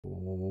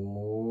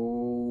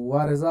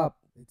What is up?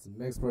 It's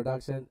Max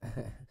Production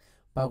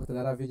back with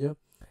another video.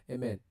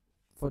 Amen.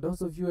 For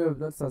those of you who have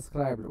not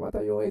subscribed, what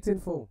are you waiting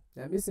for?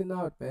 You're missing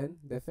out, man.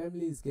 The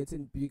family is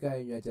getting bigger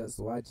and you're just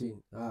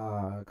watching.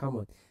 Come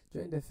on,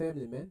 join the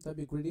family, man. Don't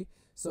be greedy.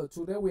 So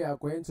today we are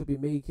going to be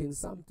making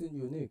something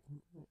unique,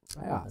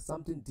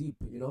 something deep,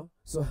 you know.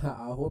 So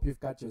I hope you've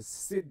got your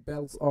seat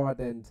belts on,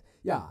 and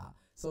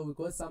so we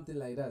got something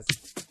like this.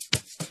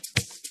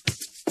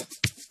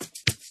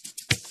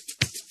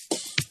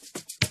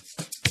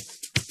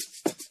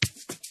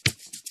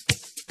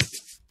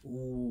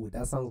 Ooh,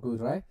 that sounds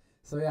good, right?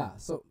 So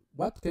so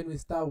what can we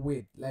start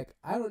with? Like,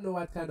 I don't know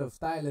what kind of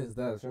style is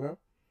this, you know.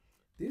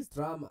 This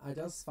drum, I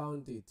just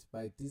found it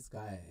by this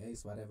guy,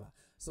 Ace, whatever.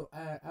 So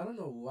I don't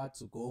know what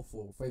to go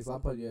for. For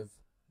example,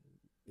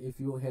 if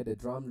you had a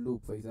drum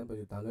loop, for example,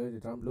 you downloaded a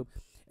drum loop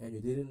and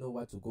you didn't know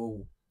what to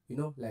go, you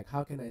know, like,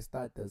 how can I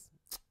start this?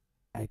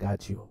 I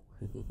got you.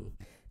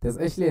 There's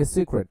actually a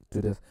secret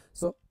to this.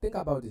 So think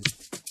about this.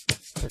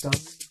 You know,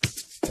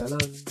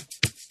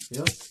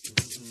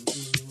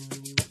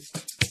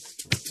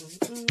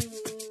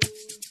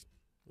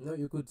 you know,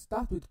 you could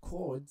start with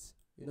chords,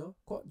 you know,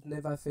 chords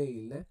never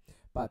fail, eh?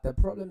 But the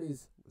problem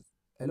is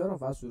a lot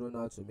of us, we don't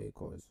know how to make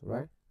chords,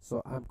 right?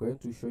 So I'm going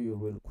to show you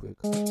real quick.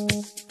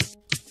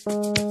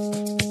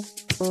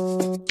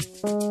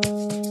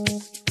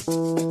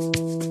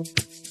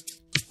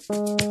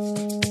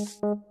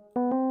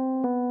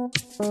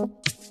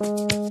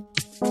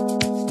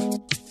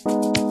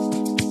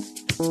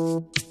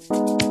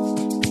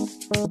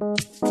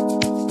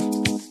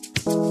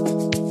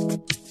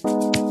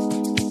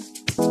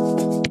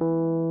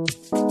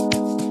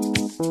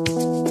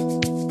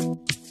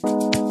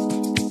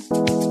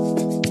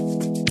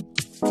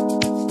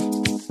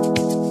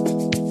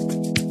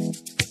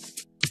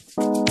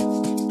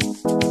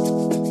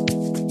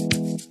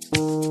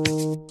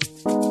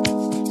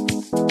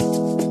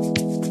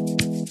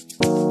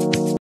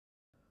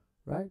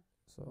 Right,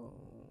 so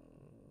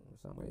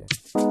somewhere here.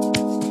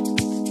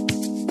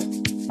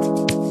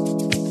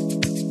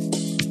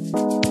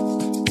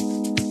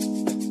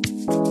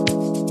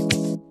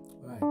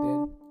 Right,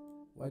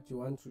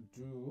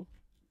 then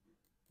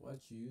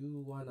what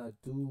you wanna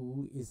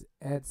do is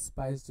add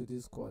spice to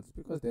these chords,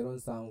 because they don't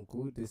sound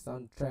good, they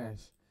sound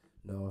trash.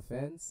 No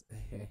offense.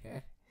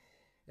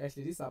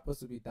 Actually, this is supposed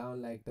to be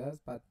down like this,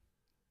 but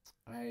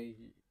I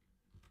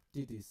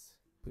did this,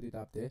 put it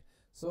up there.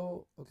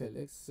 So okay,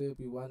 let's say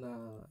we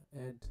wanna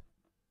add,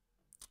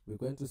 we're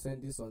going to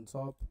send this on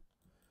top,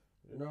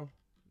 you know.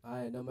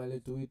 I normally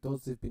do it.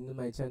 Those who've been in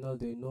my channel,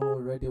 they know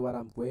already what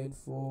I'm going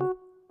for.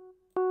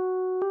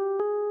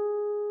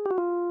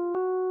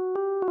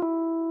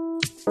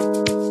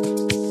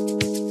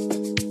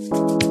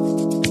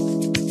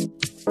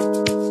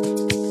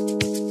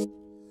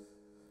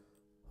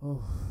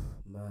 Oh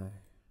my.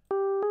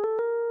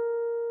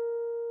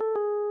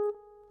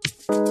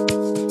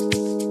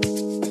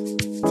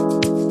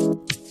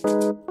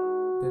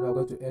 Then we're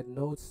going to add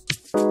notes.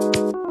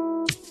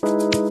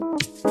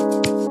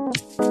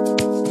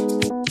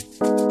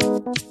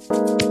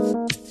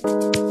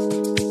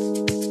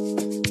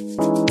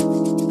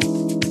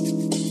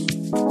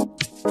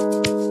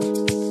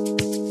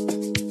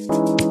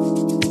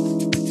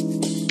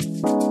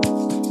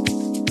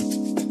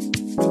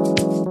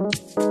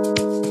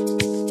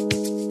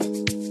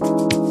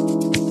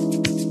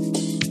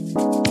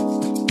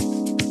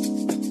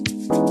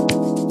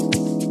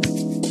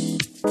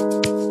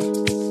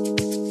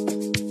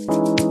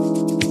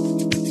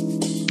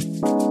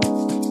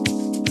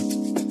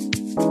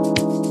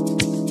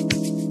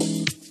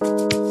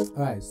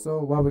 Alright, so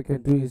what we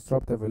can do is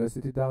drop the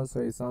velocity down so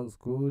it sounds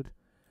good,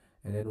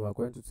 and then we're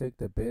going to take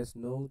the bass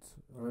note.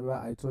 Remember,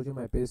 I told you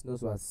my bass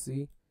note was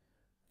C.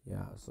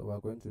 So we're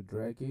going to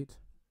drag to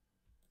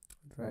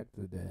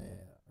the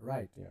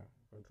right.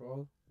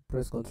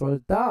 Press control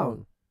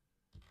down.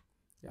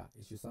 It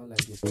should sound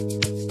like this.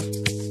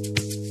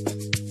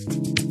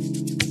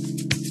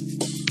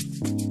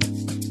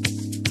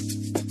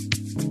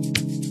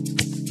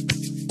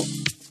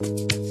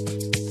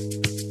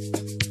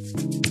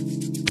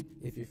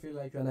 If you feel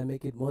like you wanna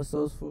make it more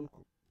soulful,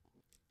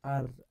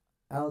 Alt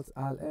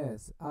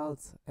S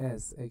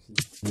actually.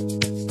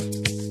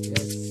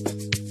 Yes.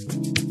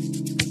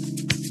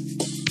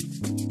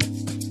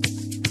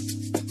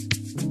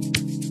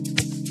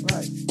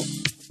 Right.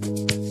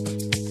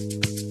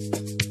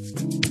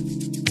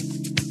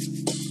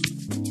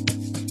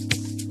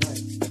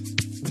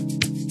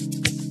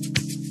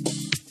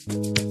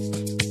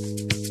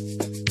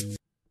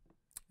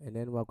 And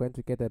then we're going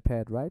to get a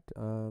pad, right?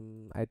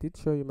 I did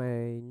show you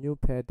my new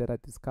pad that I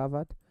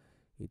discovered.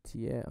 It's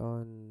here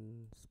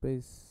on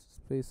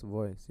space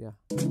voice.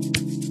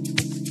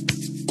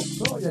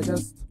 So you're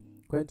just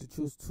going to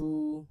choose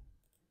 2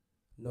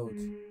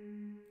 notes,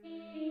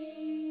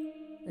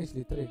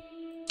 actually 3.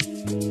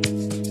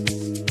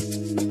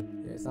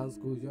 Sounds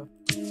good,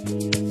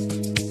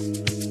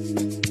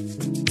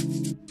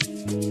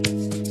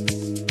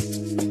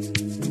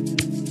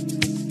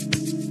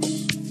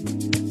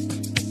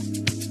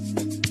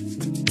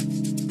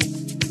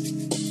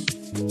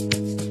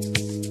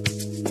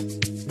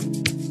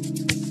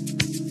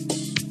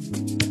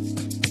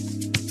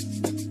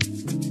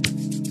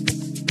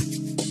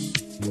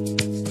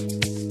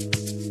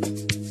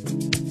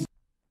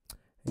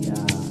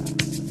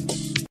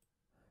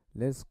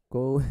 let's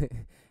go.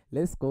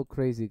 Let's go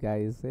crazy,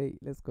 guys. Hey,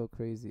 let's go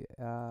crazy.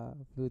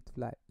 Flute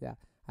fly. Yeah,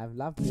 I've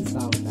loved this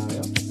sound now.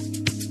 Yeah?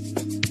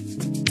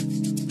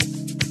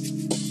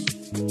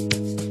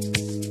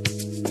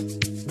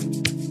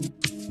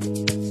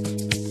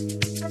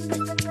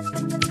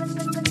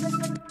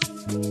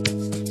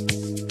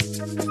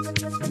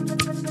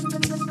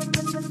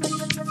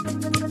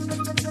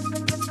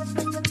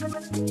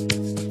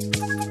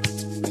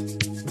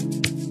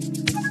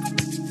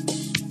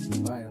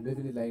 Alright, I'm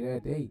leaving it like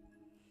that. Hey,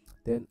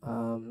 then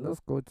let's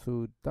go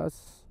to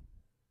dust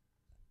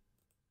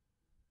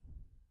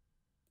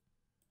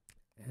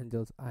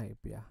angel's eye.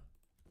 Yeah.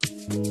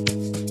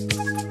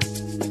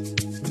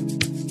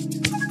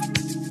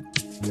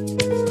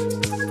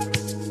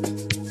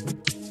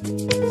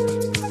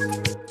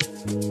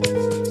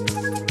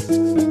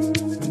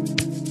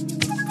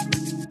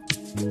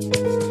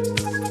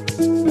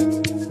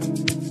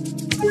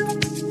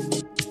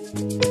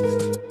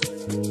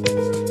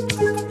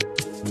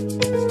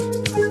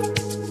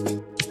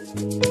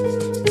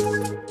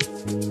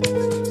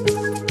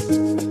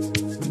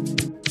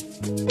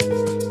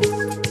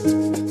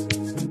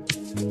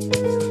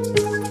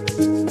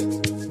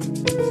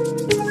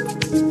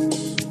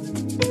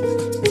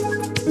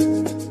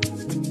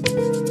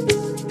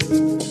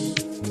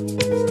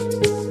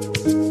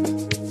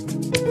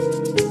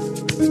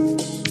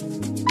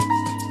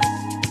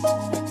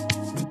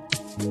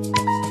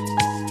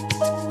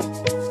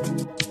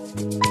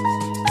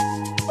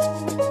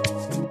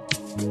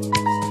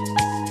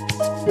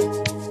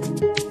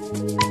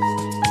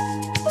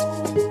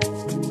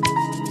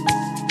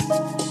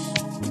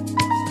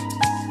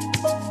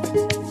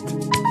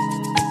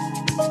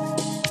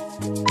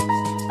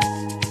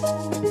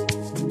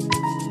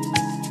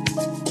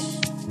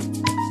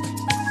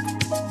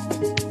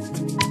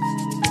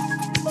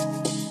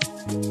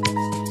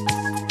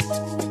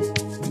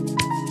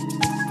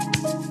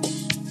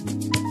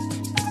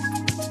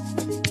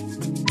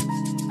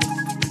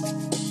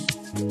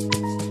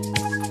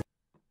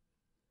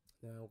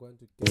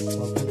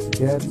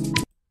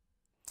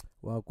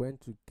 We're going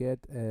to get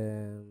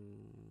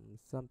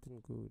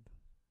something good.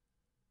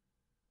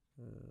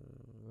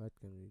 What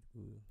can we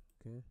do?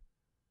 Okay,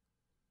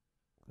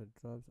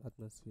 drops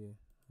atmosphere.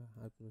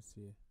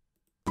 Atmosphere.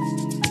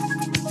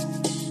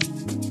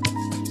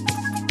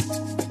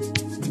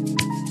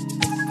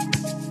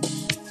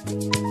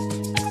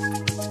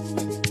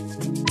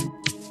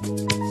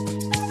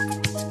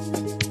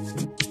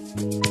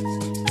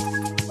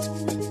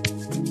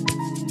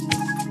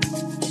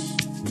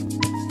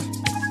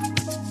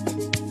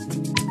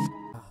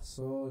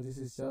 So this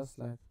is just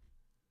like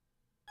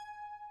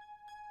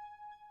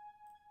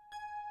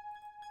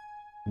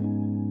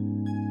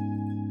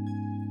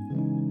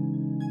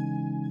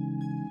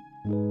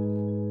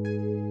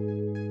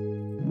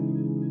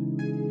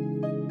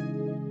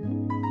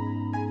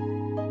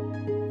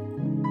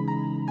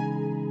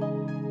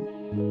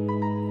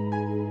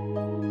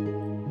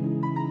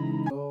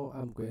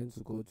to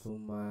go to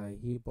my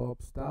hip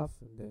hop stuff,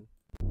 and then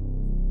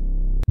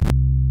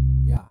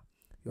yeah,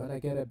 you wanna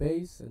get a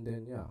bass, and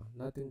then yeah,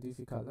 nothing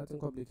difficult, nothing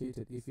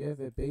complicated. If you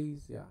have a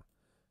bass, yeah,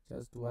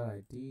 just do what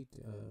I did.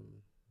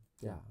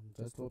 Yeah, I'm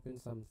just dropping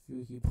some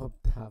few hip hop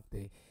stuff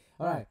there.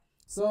 All right,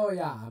 so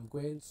yeah, I'm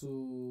going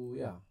to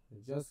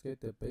just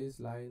get the bass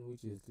line,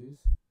 which is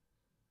this.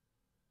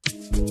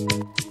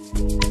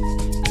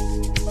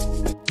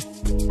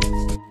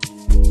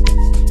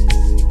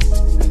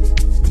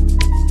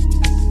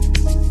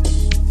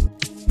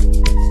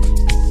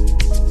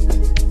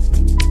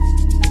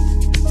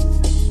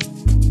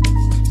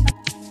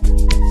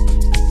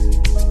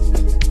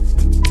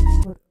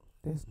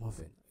 There's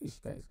muffin.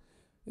 Guys,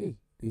 hey,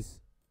 these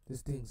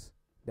things,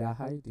 they are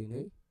hiding,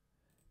 eh?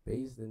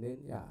 Bass, and then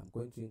yeah, I'm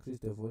going to increase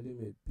the volume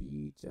a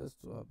bit,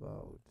 just to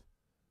about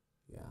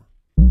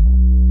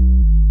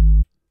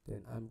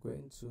then I'm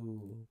going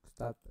to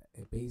start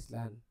a bass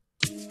line.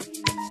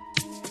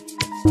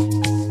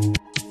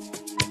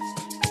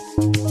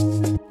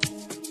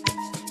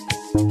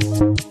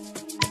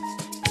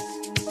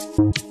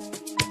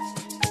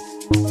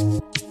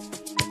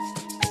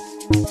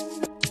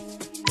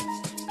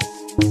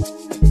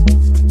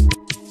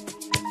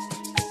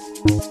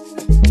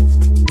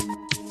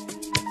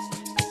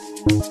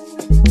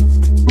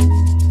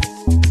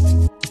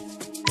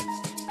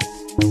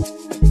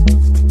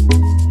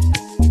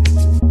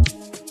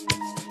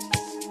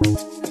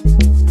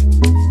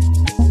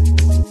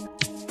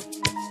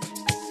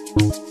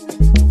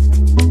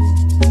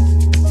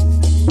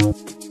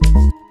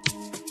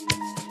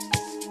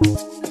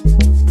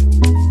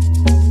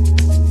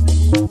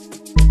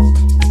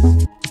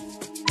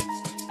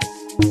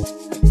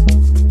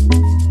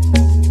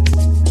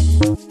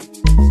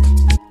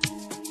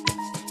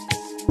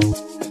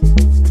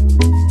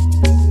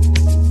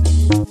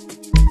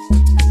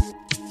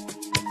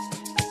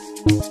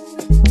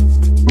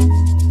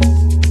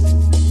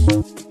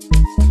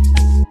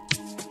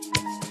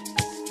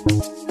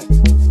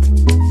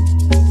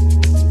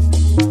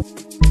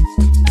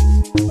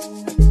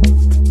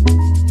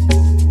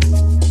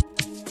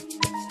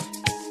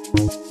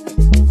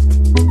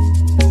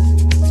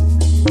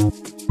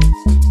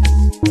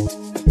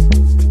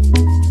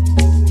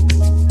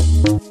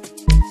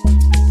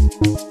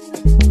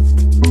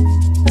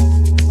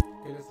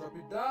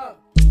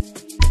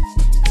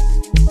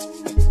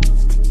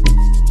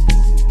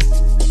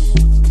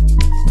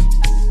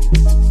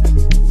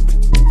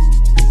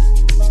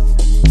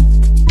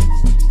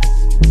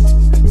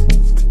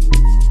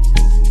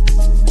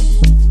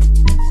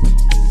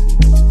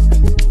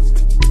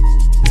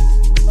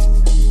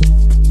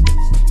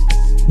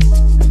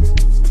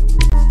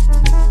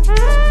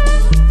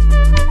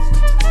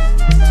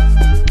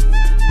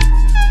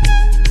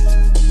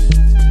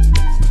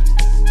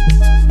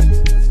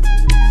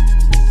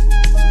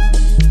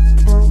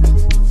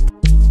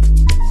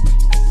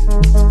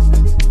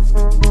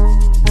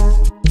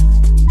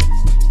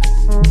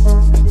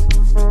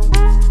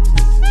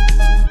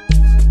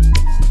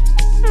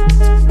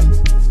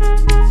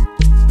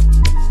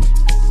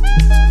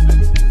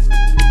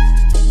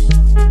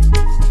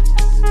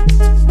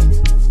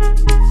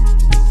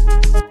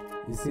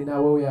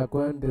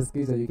 on the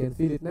schedule. You can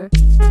feel it now.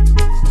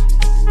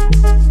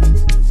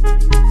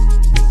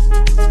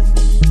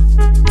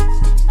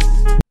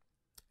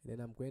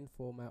 Then I'm going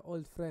for my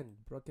old friend,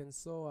 Broken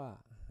Soa.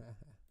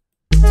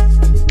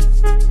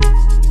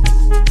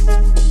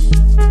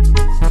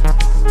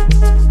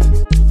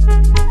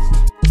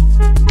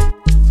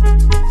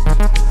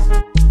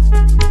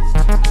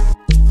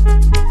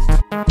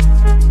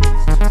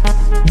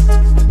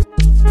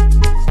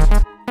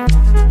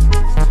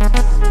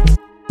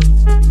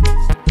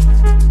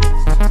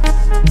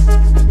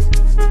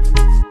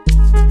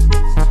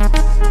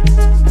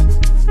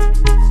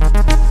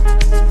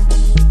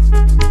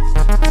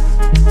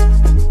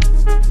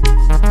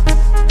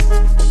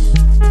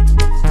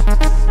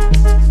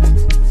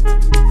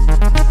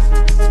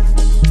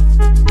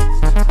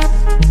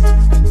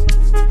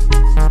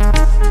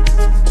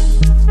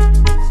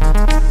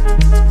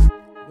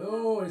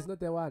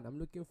 I'm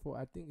looking for,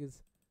 I think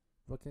it's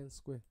Broken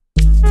Square.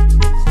 Yes.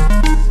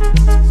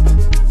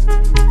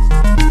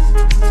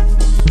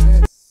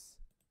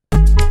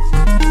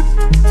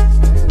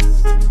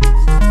 Yes.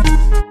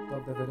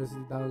 Drop the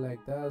velocity down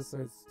like that so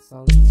it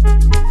sounds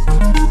down.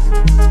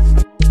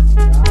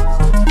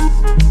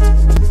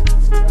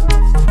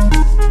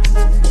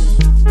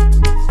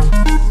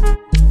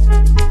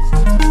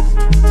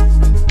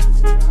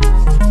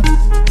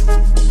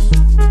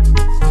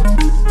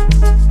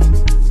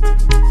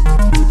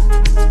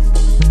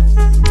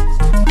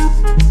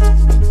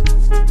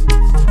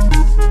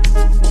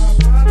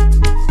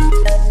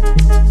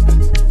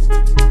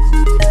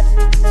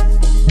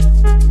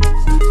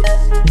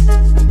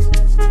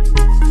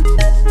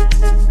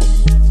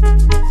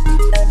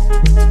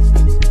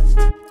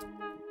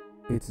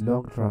 It's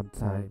long drum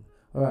time.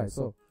 Alright,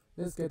 so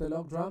let's get the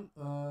long drum.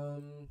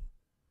 I'm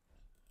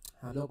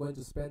not going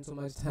to spend too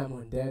much time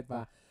on that,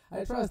 but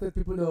I trust that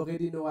people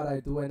already know what I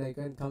do when it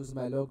comes to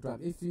my long drum.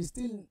 If you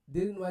still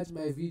didn't watch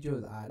my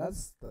videos,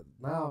 that's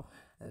now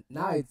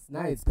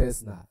it's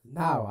personal.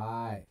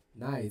 Now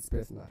it's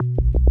personal.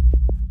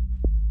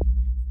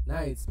 Now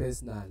it's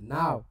personal.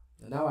 Now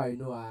I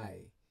know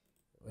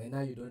when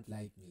now you don't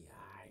like me.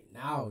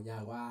 Now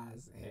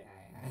was.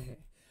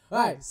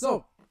 Alright,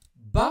 so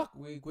back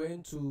we're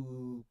going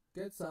to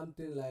get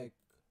something like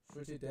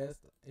Fruity Test.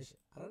 I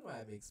don't know why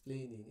I'm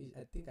explaining.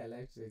 I think I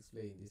like to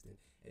explain this thing.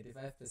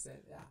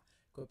 85%. Yeah.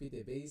 Copy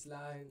the bass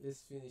line.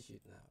 Let's finish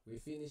it now. We're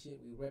finishing.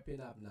 We're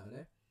wrapping up now.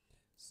 Eh?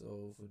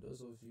 So for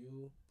those of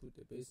you, put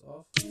the bass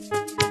off. Don't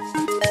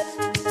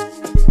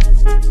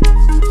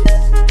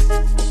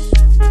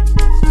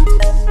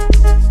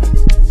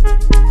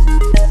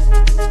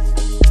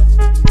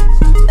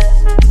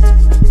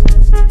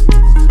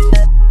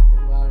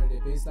worry, the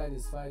bass line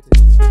is fighting.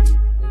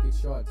 Make it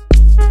short.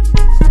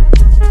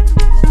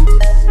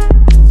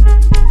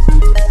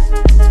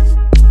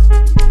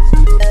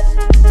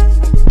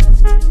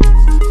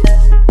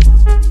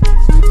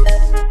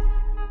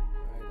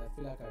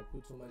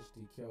 Put too much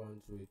decay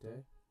onto it,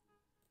 eh?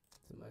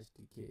 Too much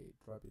decay.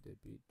 Drop it a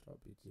bit, drop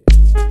it here.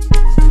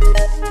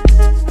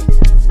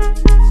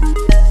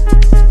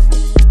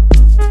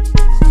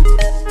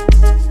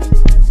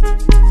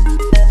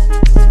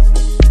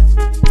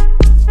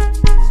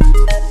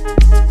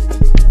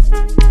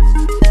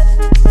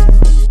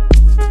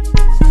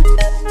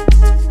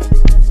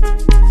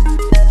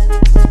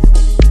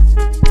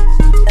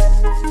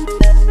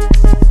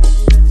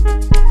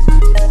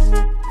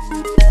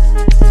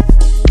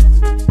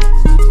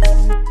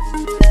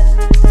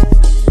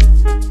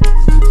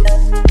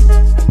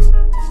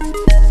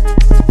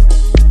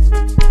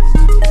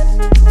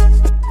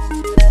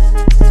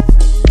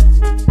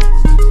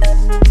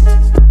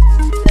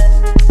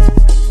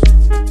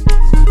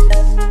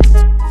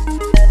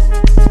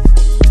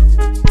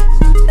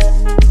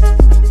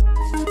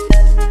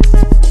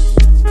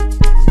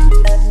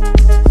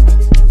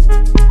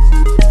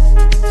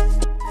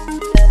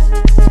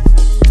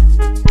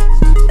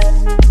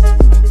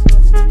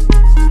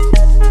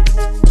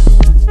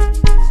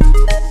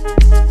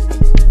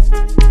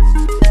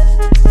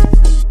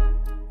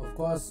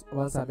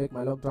 Once I make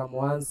my log drum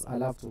once,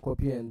 I'll have to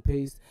copy and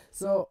paste.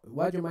 So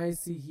what you might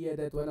see here,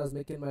 that when I was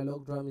making my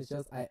log drum, is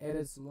just I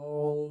added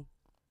small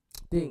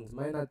things,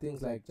 minor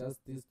things, like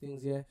just these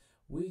things here,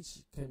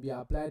 which can be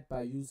applied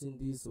by using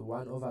this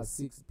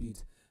 1/6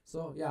 beat.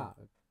 So yeah,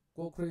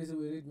 go crazy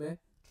with it, man.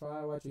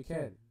 Try what you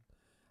can.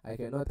 I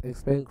cannot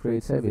explain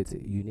creativity.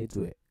 You need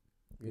to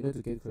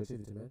get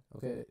creativity, man.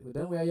 Okay,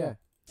 then we are here.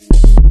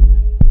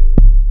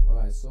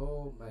 Alright,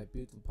 so my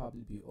beat will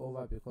probably be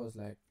over because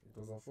like it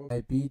was a 4.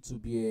 My beat to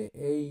be a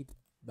 8,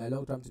 my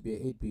log drum to be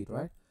a 8 beat,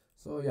 right?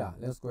 So yeah,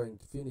 let's go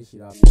and finish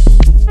it up. Right,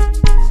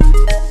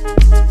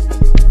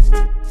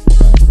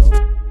 so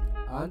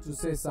I want to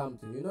say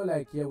something. You know,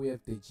 like here we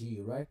have the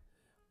G, right?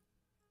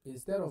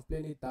 Instead of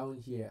playing it down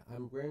here,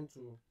 I'm going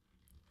to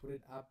put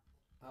it up,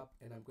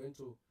 and I'm going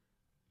to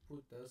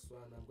put this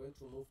one. I'm going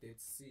to move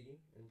that C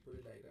and put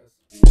it like this.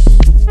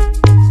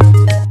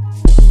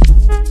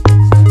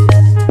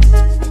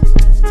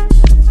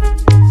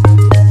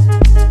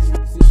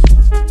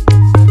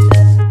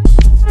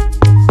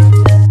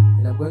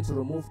 And I'm going to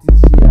remove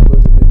this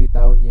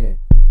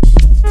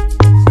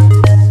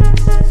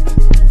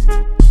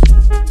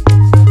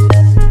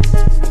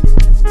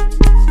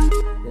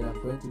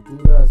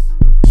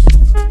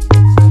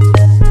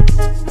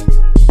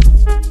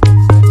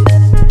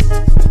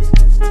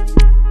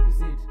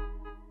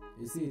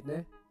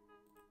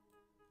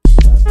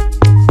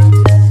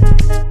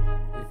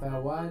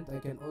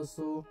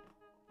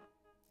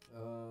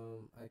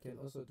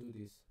also do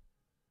this.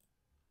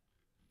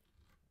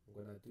 I'm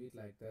gonna do it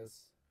like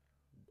this.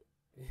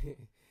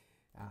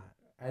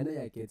 I know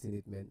you're getting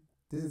it, man.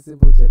 This is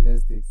simple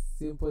gymnastics,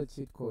 simple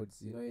cheat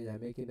codes. You know, you're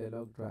making the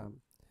log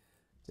drum.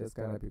 Just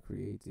gotta be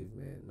creative,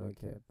 man. No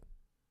cap.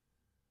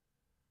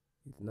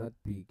 It's not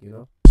big, you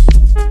know.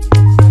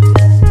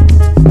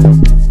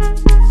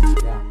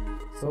 Yeah.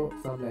 So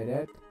something like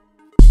that.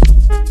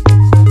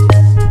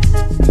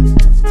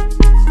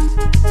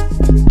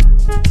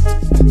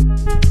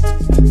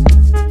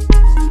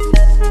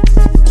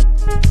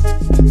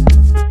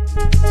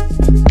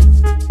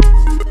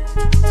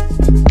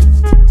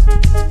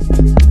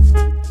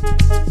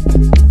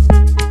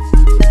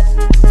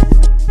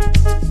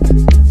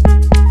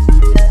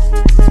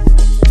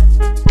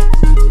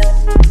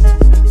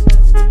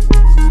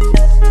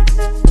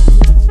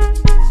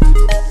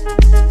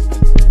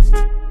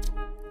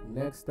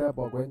 Next step,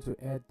 we're going to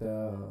add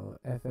the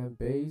FM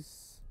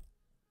bass.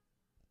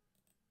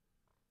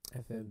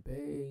 FM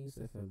bass.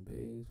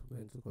 We're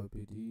going to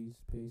copy these,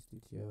 paste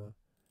it here.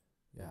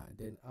 Yeah, and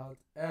then Alt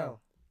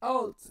L.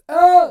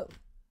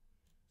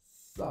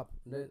 Stop.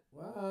 And then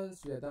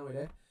once we are done with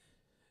it,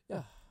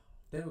 yeah,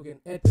 then we can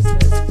add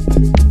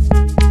the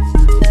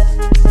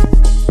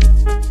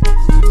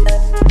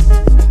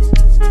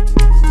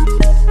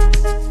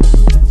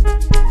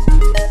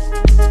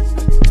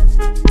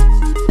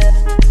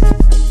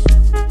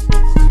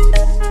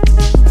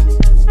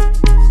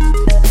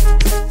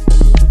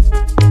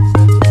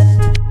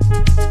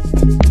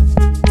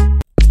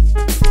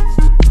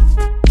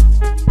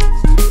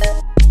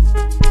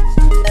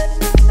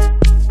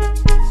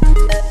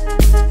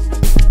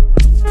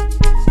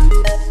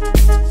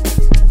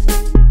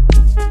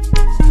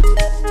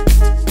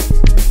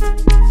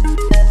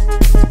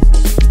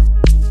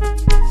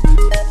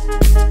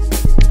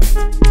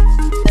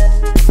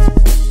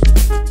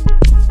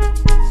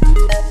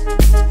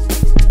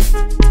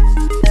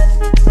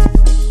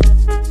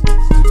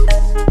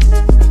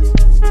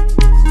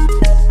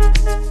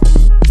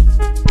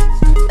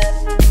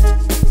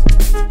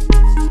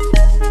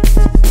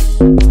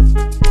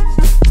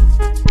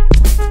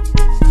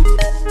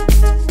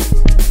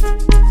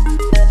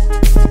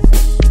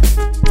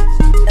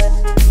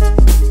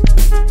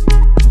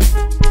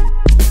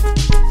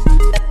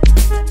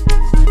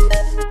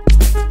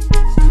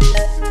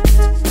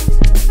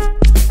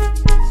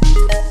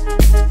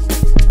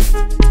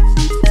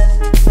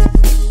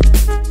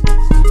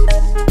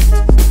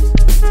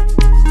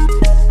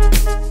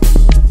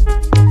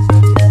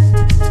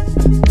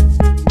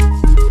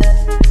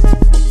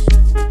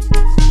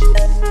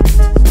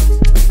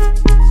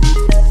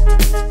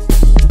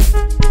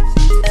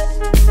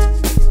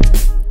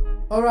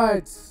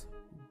Alright,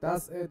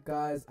 that's it,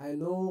 guys. I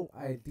know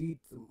I did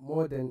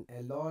more than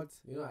a lot.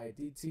 You know, I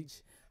did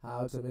teach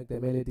how to make the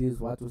melodies,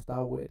 what to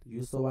start with.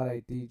 You saw what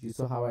I did, you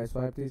saw how I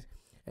swiped it.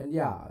 And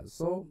yeah,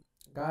 so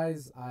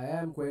guys, I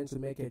am going to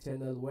make a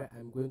channel where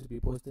I'm going to be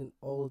posting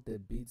all the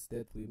beats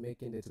that we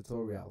make in the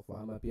tutorial for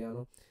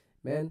AMAPIANO.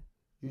 Man,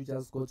 you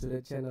just go to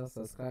the channel,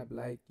 subscribe,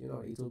 like, you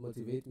know, it will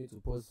motivate me to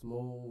post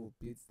more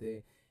beats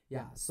there.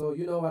 Yeah, so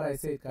you know what I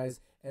said,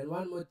 guys. And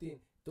one more thing,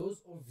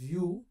 those of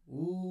you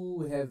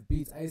who have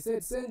beats, I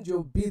said send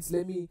your beats,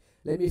 let me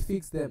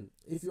fix them.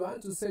 If you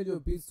want to sell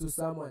your beats to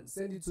someone,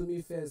 send it to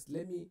me first.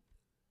 Let me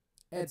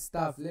add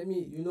stuff, let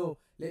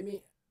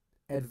me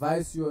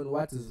advise you on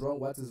what is wrong,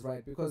 what is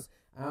right, because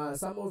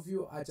some of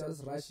you are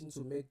just rushing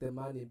to make the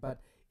money, but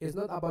it's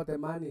not about the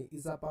money,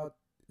 it's about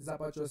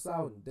your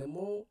sound. The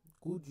more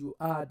good you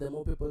are, the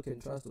more people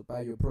can trust to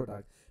buy your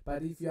product.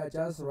 But if you are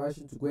just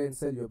rushing to go and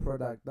sell your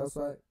product, that's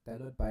why they're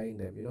not buying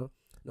them, you know.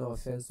 No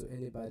offense to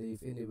anybody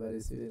if anybody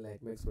is feeling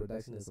like Max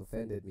Production has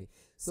offended me.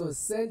 So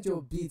send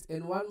your beats.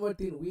 And one more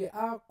thing, we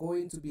are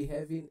going to be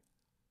having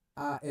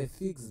a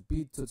fixed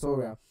beat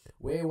tutorial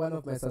where one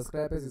of my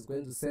subscribers is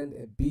going to send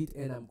a beat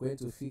and I'm going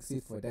to fix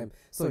it for them.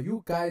 So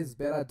you guys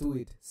better do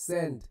it.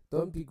 Send,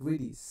 don't be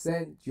greedy,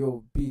 send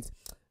your beat.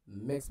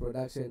 Max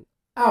Production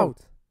out.